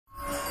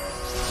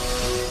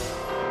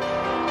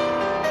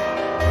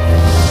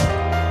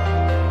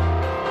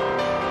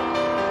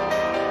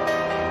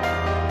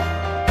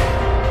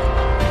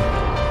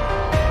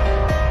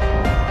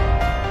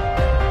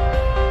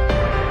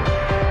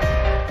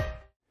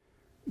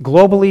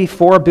Globally,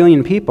 4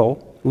 billion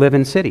people live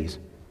in cities.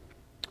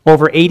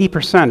 Over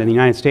 80% in the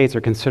United States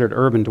are considered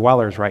urban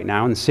dwellers right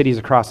now, and cities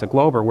across the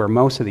globe are where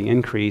most of the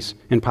increase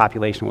in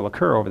population will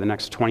occur over the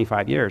next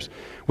 25 years,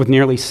 with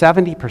nearly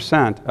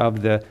 70%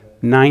 of the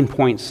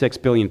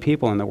 9.6 billion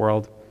people in the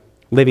world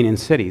living in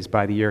cities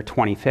by the year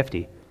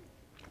 2050.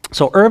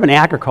 So urban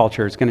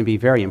agriculture is going to be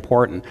very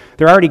important.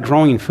 They're already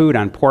growing food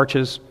on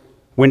porches,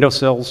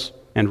 windowsills,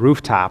 and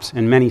rooftops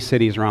in many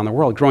cities around the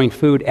world, growing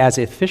food as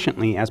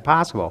efficiently as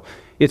possible.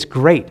 It's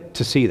great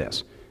to see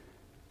this.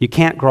 You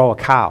can't grow a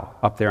cow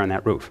up there on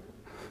that roof.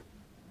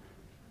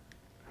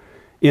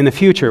 In the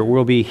future,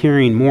 we'll be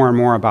hearing more and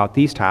more about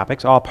these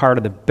topics, all part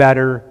of the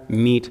better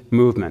meat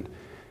movement.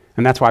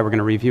 And that's why we're going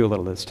to review a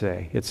little of this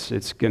today.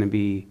 It's going to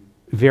be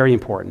very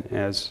important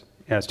as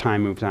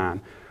time moves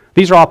on.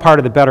 These are all part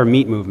of the better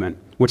meat movement,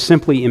 which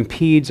simply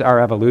impedes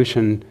our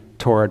evolution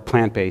toward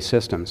plant-based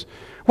systems.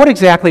 What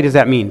exactly does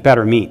that mean,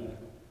 better meat?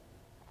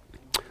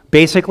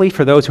 Basically,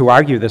 for those who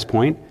argue this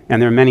point,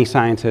 and there are many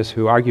scientists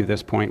who argue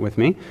this point with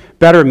me,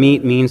 better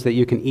meat means that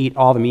you can eat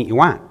all the meat you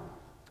want,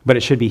 but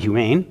it should be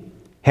humane,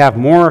 have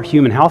more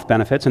human health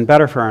benefits, and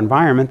better for our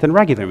environment than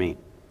regular meat.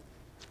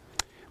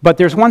 But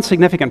there's one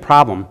significant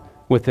problem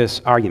with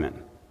this argument.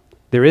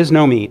 There is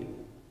no meat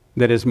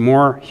that is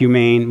more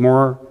humane,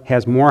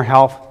 has more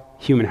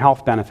human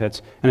health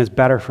benefits, and is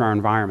better for our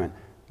environment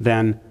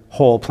than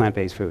whole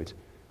plant-based foods.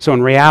 So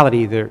in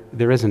reality,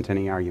 there isn't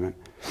any argument.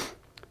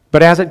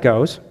 But as it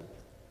goes,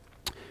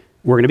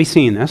 we're going to be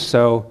seeing this,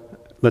 so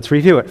let's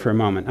review it for a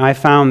moment. I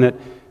found that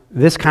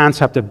this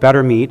concept of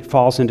better meat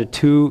falls into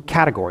two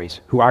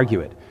categories who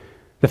argue it.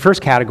 The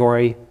first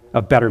category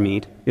of better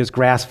meat is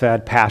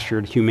grass-fed,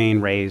 pastured,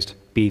 humane-raised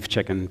beef,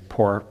 chicken,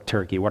 pork,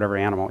 turkey, whatever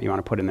animal you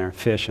want to put in there,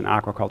 fish in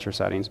aquaculture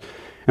settings.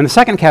 And the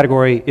second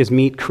category is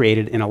meat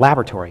created in a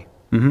laboratory.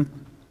 You're going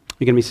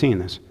to be seeing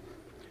this.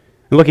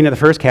 And looking at the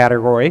first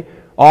category,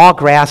 all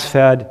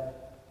grass-fed,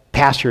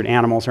 pastured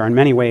animals are in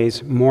many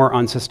ways more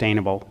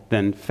unsustainable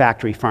than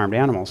factory-farmed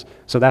animals.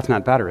 So that's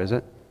not better, is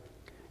it?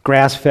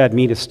 Grass-fed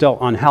meat is still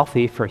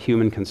unhealthy for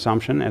human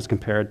consumption as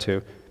compared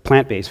to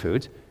plant-based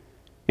foods.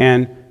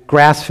 And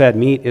grass-fed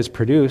meat is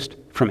produced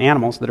from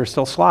animals that are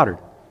still slaughtered.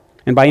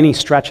 And by any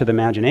stretch of the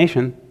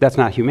imagination, that's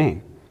not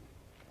humane.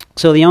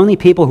 So the only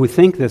people who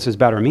think this is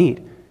better meat,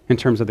 in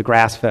terms of the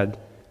grass-fed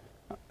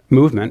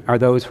movement, are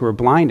those who are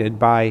blinded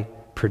by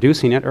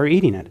producing it or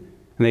eating it.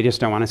 And they just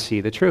don't want to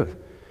see the truth.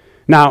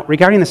 Now,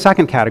 regarding the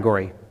second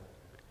category,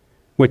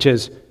 which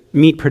is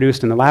meat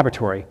produced in the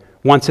laboratory,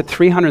 once at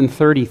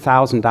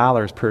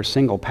 $330,000 per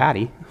single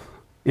patty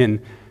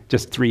in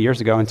just 3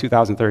 years ago in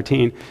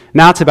 2013,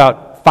 now it's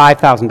about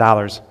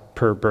 $5,000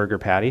 per burger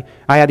patty.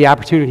 I had the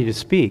opportunity to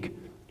speak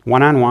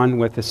one-on-one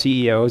with the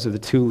CEOs of the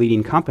two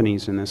leading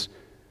companies in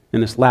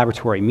this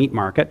laboratory meat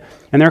market,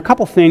 and there are a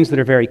couple things that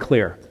are very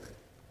clear.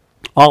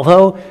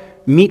 Although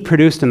meat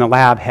produced in the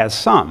lab has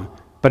some,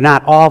 but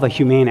not all the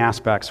humane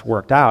aspects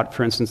worked out.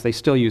 For instance, they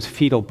still use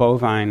fetal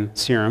bovine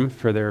serum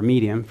for their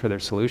medium, for their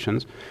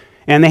solutions.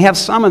 And they have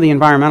some of the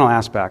environmental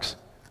aspects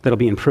that'll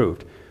be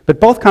improved.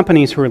 But both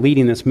companies who are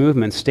leading this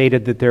movement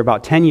stated that they're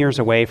about 10 years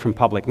away from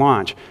public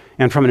launch.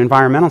 And from an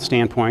environmental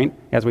standpoint,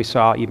 as we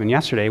saw even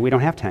yesterday, we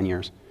don't have 10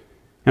 years.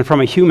 And from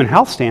a human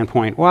health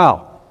standpoint,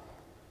 well,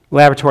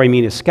 laboratory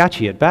meat is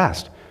sketchy at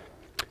best.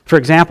 For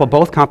example,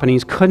 both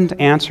companies couldn't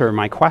answer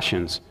my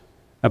questions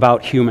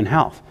about human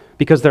health,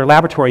 because their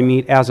laboratory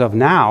meat, as of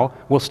now,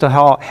 will still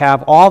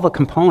have all the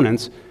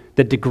components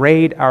that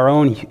degrade our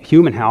own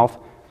human health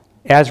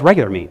as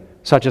regular meat,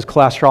 such as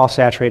cholesterol,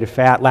 saturated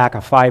fat, lack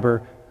of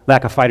fiber,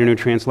 lack of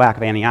phytonutrients, lack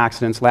of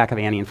antioxidants, lack of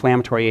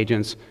anti-inflammatory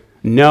agents,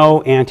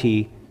 no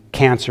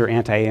anti-cancer,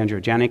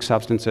 anti-angiogenic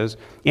substances,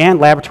 and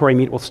laboratory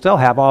meat will still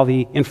have all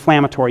the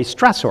inflammatory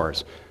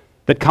stressors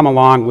that come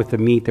along with the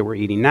meat that we're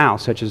eating now,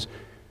 such as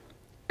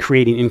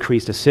creating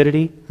increased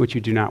acidity, which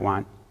you do not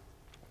want,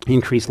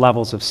 increased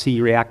levels of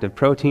C-reactive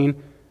protein,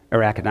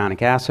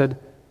 arachidonic acid.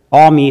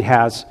 All meat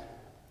has,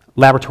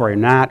 laboratory or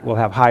not, will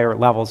have higher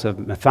levels of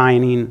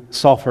methionine,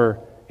 sulfur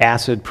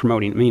acid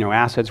promoting amino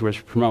acids,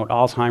 which promote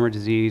Alzheimer's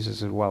disease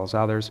as well as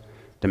others,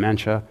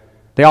 dementia.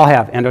 They all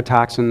have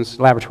endotoxins.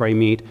 Laboratory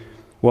meat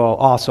will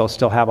also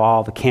still have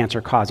all the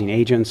cancer-causing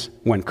agents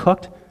when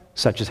cooked,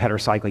 such as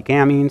heterocyclic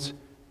amines,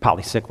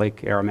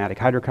 polycyclic aromatic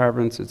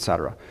hydrocarbons,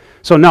 etc.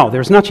 So no,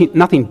 there's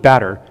nothing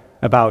better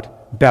about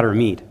better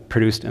meat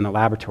produced in the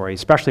laboratory,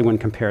 especially when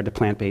compared to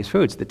plant-based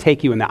foods that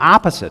take you in the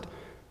opposite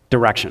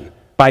direction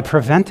by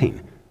preventing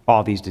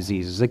all these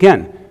diseases.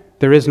 Again,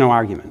 there is no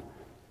argument.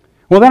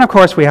 Well, then, of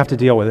course, we have to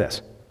deal with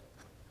this.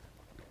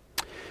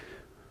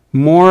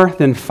 More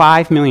than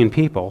 5 million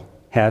people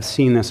have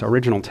seen this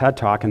original TED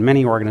Talk, and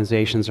many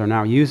organizations are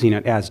now using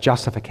it as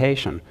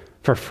justification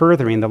for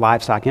furthering the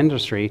livestock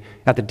industry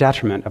at the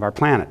detriment of our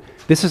planet.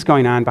 This is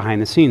going on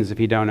behind the scenes. If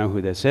you don't know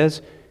who this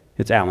is,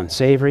 it's Alan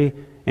Savory.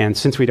 And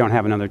since we don't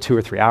have another 2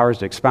 or 3 hours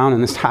to expound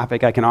on this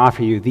topic, I can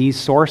offer you these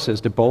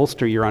sources to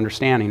bolster your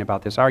understanding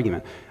about this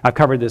argument. I've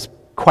covered this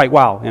quite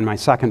well in my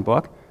second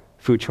book,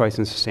 Food Choice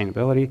and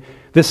Sustainability.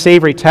 This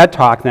Savory TED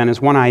Talk, then,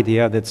 is one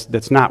idea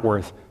that's not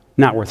worth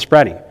not worth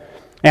spreading.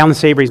 Alan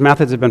Savory's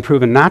methods have been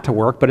proven not to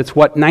work, but it's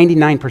what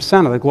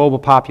 99% of the global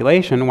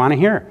population want to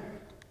hear.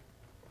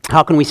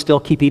 How can we still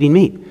keep eating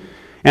meat?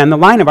 And the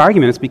line of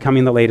argument is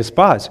becoming the latest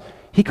buzz.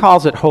 He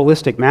calls it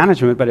holistic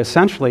management, but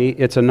essentially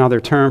it's another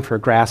term for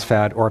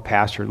grass-fed or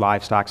pastured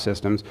livestock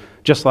systems,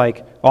 just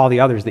like all the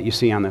others that you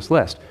see on this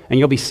list. And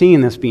you'll be seeing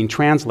this being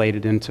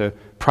translated into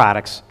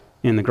products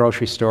in the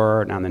grocery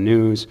store and on the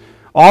news.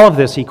 All of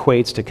this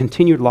equates to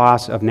continued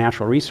loss of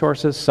natural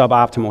resources,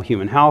 suboptimal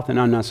human health, and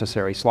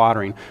unnecessary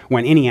slaughtering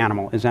when any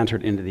animal is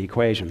entered into the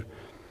equation.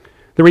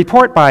 The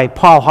report by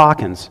Paul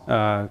Hawkins,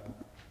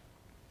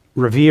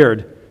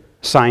 revered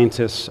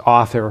scientist,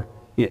 author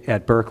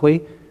at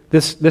Berkeley,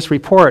 this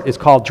report is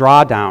called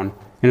Drawdown,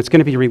 and it's going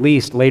to be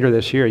released later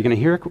this year. You're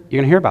going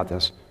to hear about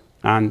this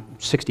on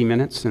 60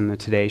 Minutes in the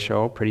Today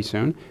Show pretty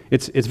soon.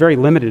 It's very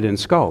limited in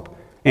scope,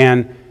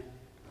 and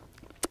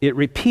it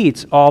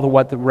repeats all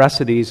what the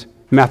rest of these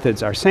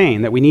methods are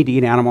saying, that we need to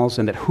eat animals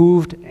and that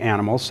hooved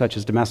animals, such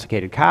as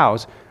domesticated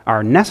cows,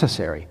 are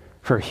necessary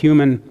for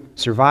human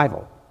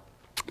survival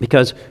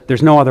because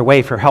there's no other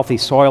way for healthy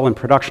soil and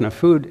production of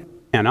food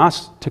and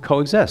us to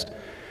coexist.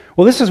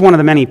 Well, this is one of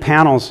the many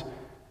panels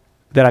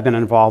that I've been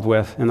involved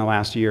with in the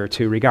last year or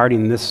two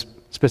regarding this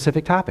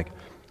specific topic.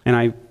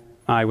 And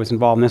I was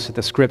involved in this at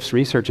the Scripps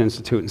Research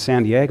Institute in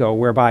San Diego,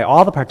 whereby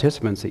all the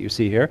participants that you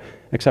see here,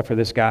 except for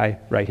this guy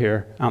right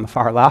here on the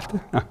far left,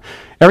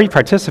 every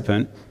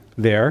participant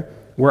there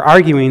were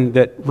arguing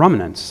that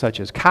ruminants, such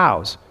as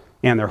cows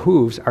and their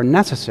hooves, are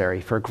necessary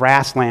for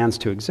grasslands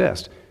to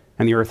exist.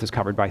 And the earth is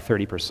covered by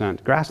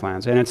 30%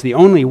 grasslands. And it's the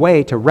only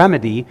way to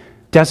remedy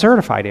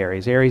desertified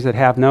areas, areas that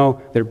have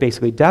they're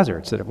basically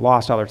deserts that have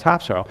lost all their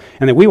topsoil,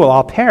 and that we will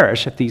all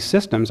perish if these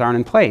systems aren't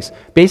in place,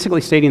 basically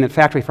stating that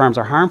factory farms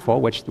are harmful,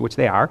 which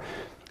they are,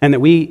 and that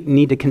we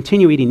need to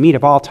continue eating meat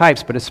of all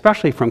types, but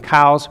especially from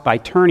cows, by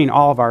turning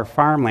all of our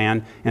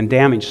farmland and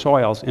damaged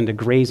soils into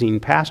grazing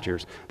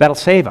pastures. That'll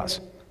save us.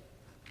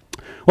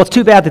 Well, it's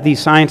too bad that these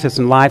scientists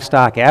and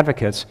livestock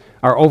advocates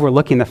are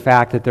overlooking the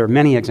fact that there are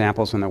many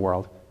examples in the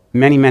world,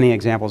 many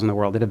examples in the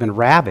world that have been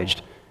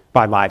ravaged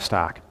by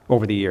livestock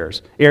over the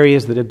years,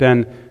 areas that have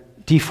been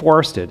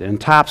deforested and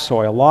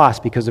topsoil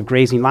lost because of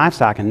grazing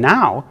livestock, and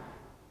now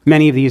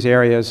many of these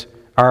areas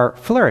are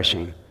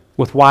flourishing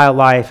with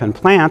wildlife and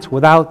plants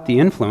without the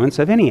influence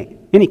of any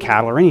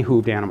cattle or any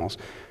hooved animals.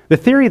 The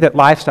theory that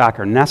livestock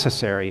are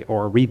necessary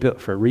or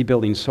for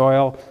rebuilding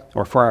soil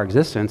or for our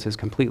existence is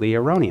completely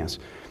erroneous.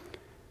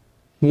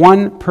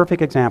 One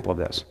perfect example of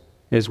this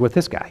is with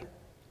this guy.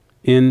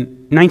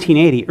 In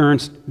 1980,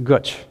 Ernst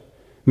Gutsch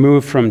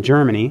moved from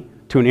Germany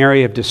to an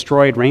area of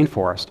destroyed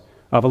rainforest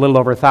of a little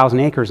over 1,000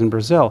 acres in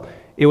Brazil.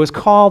 It was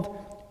called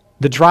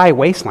the dry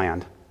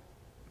wasteland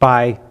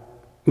by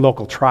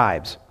local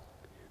tribes.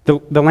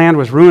 The land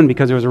was ruined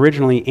because it was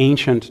originally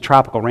ancient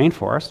tropical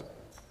rainforest,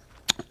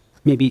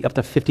 maybe up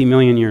to 50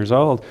 million years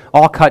old,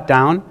 all cut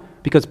down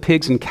because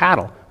pigs and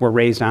cattle were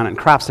raised on it and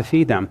crops to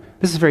feed them.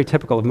 This is very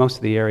typical of most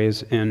of the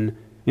areas in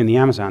the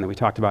Amazon that we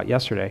talked about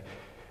yesterday.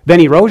 Then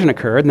erosion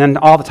occurred, and then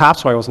all the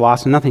topsoil was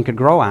lost and nothing could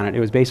grow on it. It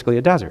was basically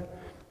a desert.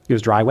 It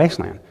was dry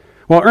wasteland.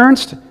 Well,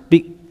 Ernst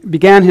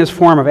began his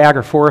form of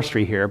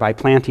agroforestry here by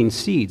planting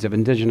seeds of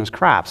indigenous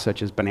crops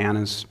such as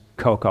bananas,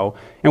 cocoa,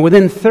 and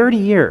within 30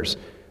 years,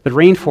 the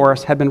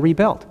rainforest had been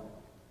rebuilt.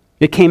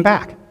 It came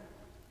back.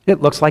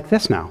 It looks like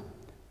this now.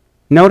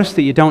 Notice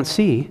that you don't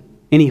see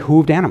any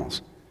hooved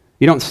animals.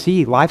 You don't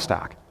see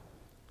livestock.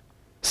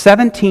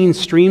 17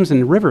 streams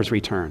and rivers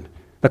returned.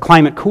 The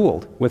climate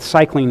cooled with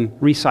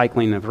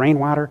recycling of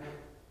rainwater.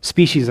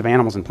 Species of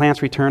animals and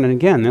plants returned, and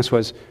again, this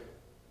was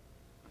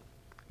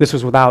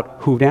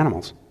without hooved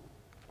animals.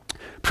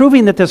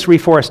 Proving that this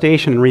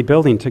reforestation and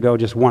rebuilding, to go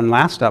just one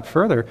last step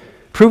further,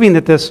 proving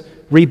that this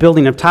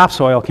rebuilding of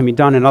topsoil can be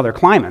done in other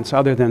climates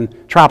other than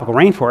tropical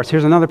rainforests,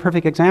 here's another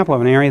perfect example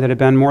of an area that had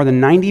been more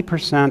than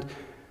 90%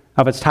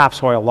 of its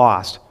topsoil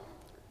lost.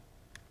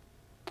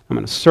 I'm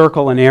going to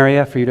circle an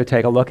area for you to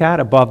take a look at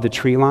above the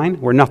tree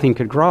line where nothing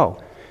could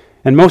grow.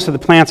 And most of the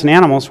plants and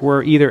animals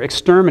were either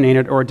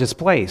exterminated or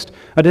displaced.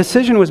 A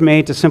decision was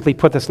made to simply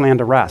put this land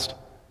to rest.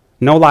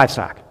 No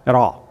livestock at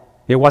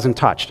all. It wasn't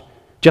touched.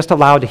 Just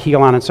allowed to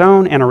heal on its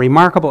own, and a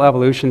remarkable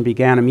evolution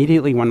began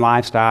immediately when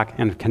livestock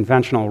and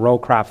conventional row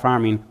crop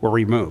farming were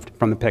removed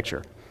from the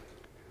picture.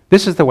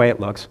 This is the way it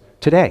looks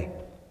today.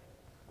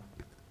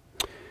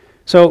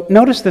 So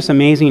notice this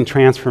amazing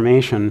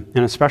transformation,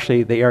 and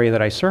especially the area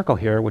that I circle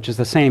here, which is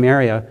the same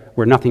area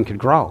where nothing could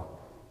grow.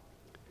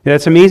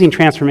 This amazing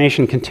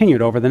transformation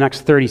continued over the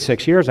next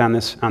 36 years on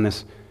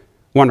this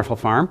wonderful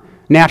farm.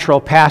 Natural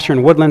pasture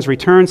and woodlands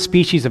returned,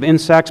 species of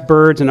insects,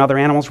 birds, and other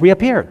animals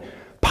reappeared.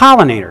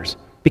 Pollinators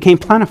became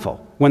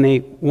plentiful when they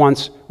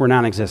once were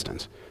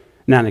non-existent.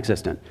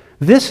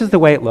 This is the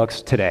way it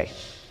looks today.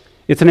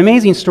 It's an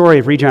amazing story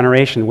of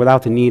regeneration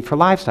without the need for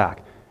livestock.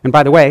 And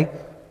by the way,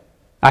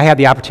 I had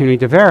the opportunity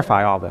to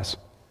verify all this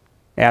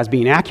as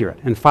being accurate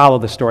and follow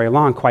the story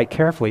along quite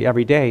carefully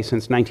every day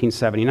since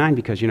 1979,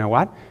 because you know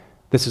what?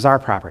 This is our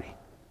property.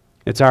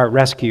 It's our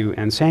rescue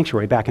and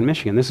sanctuary back in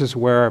Michigan. This is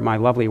where my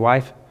lovely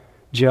wife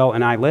Jill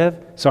and I live,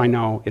 so I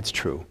know it's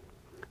true.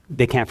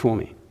 They can't fool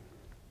me.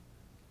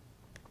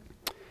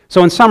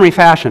 So in summary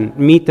fashion,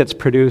 meat that's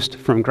produced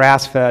from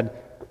grass-fed,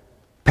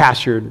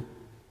 pastured,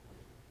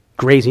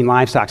 grazing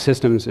livestock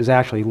systems is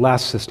actually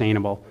less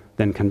sustainable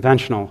than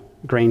conventional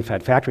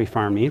grain-fed factory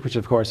farm meat, which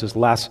of course is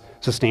less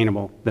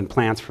sustainable than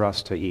plants for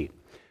us to eat.